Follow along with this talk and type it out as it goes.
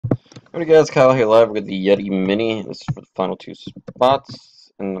Alright guys, Kyle here live with the Yeti Mini. This is for the final two spots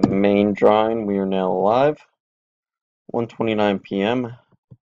in the main drawing. We are now live, 1:29 p.m.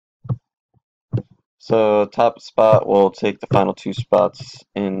 So top spot will take the final two spots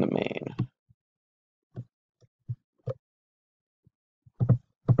in the main.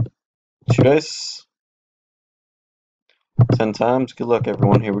 Two dice, 10 times. Good luck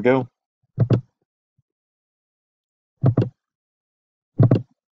everyone, here we go.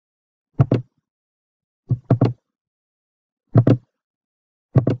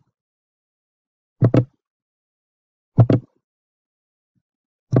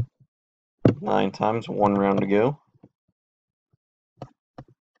 Nine times, one round to go.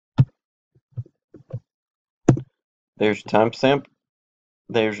 There's your timestamp.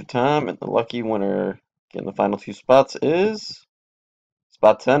 There's your time, and the lucky winner getting the final two spots is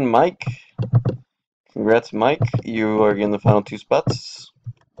spot 10, Mike. Congrats, Mike. You are getting the final two spots.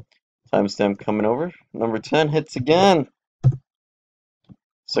 Timestamp coming over. Number 10 hits again.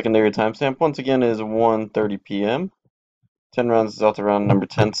 Secondary timestamp once again is 1:30 p.m. 10 rounds is out to round number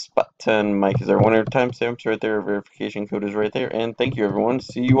 10. Spot 10. Mike is our winner. Timestamps right there. Verification code is right there. And thank you, everyone.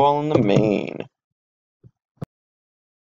 See you all in the main.